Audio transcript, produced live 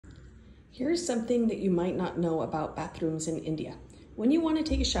Here's something that you might not know about bathrooms in India. When you want to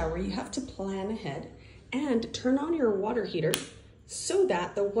take a shower, you have to plan ahead and turn on your water heater so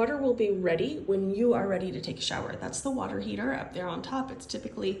that the water will be ready when you are ready to take a shower. That's the water heater up there on top. It's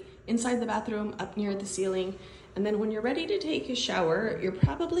typically inside the bathroom, up near the ceiling. And then when you're ready to take a shower, you're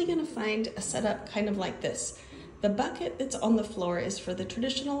probably going to find a setup kind of like this. The bucket that's on the floor is for the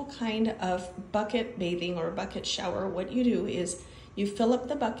traditional kind of bucket bathing or bucket shower. What you do is you fill up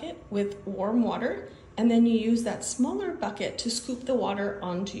the bucket with warm water, and then you use that smaller bucket to scoop the water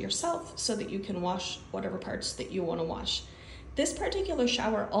onto yourself so that you can wash whatever parts that you want to wash. This particular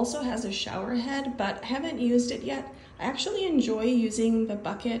shower also has a shower head, but I haven't used it yet. I actually enjoy using the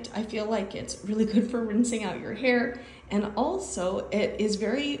bucket. I feel like it's really good for rinsing out your hair, and also it is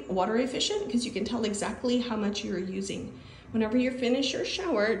very water efficient because you can tell exactly how much you're using. Whenever you finish your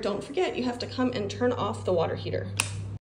shower, don't forget you have to come and turn off the water heater.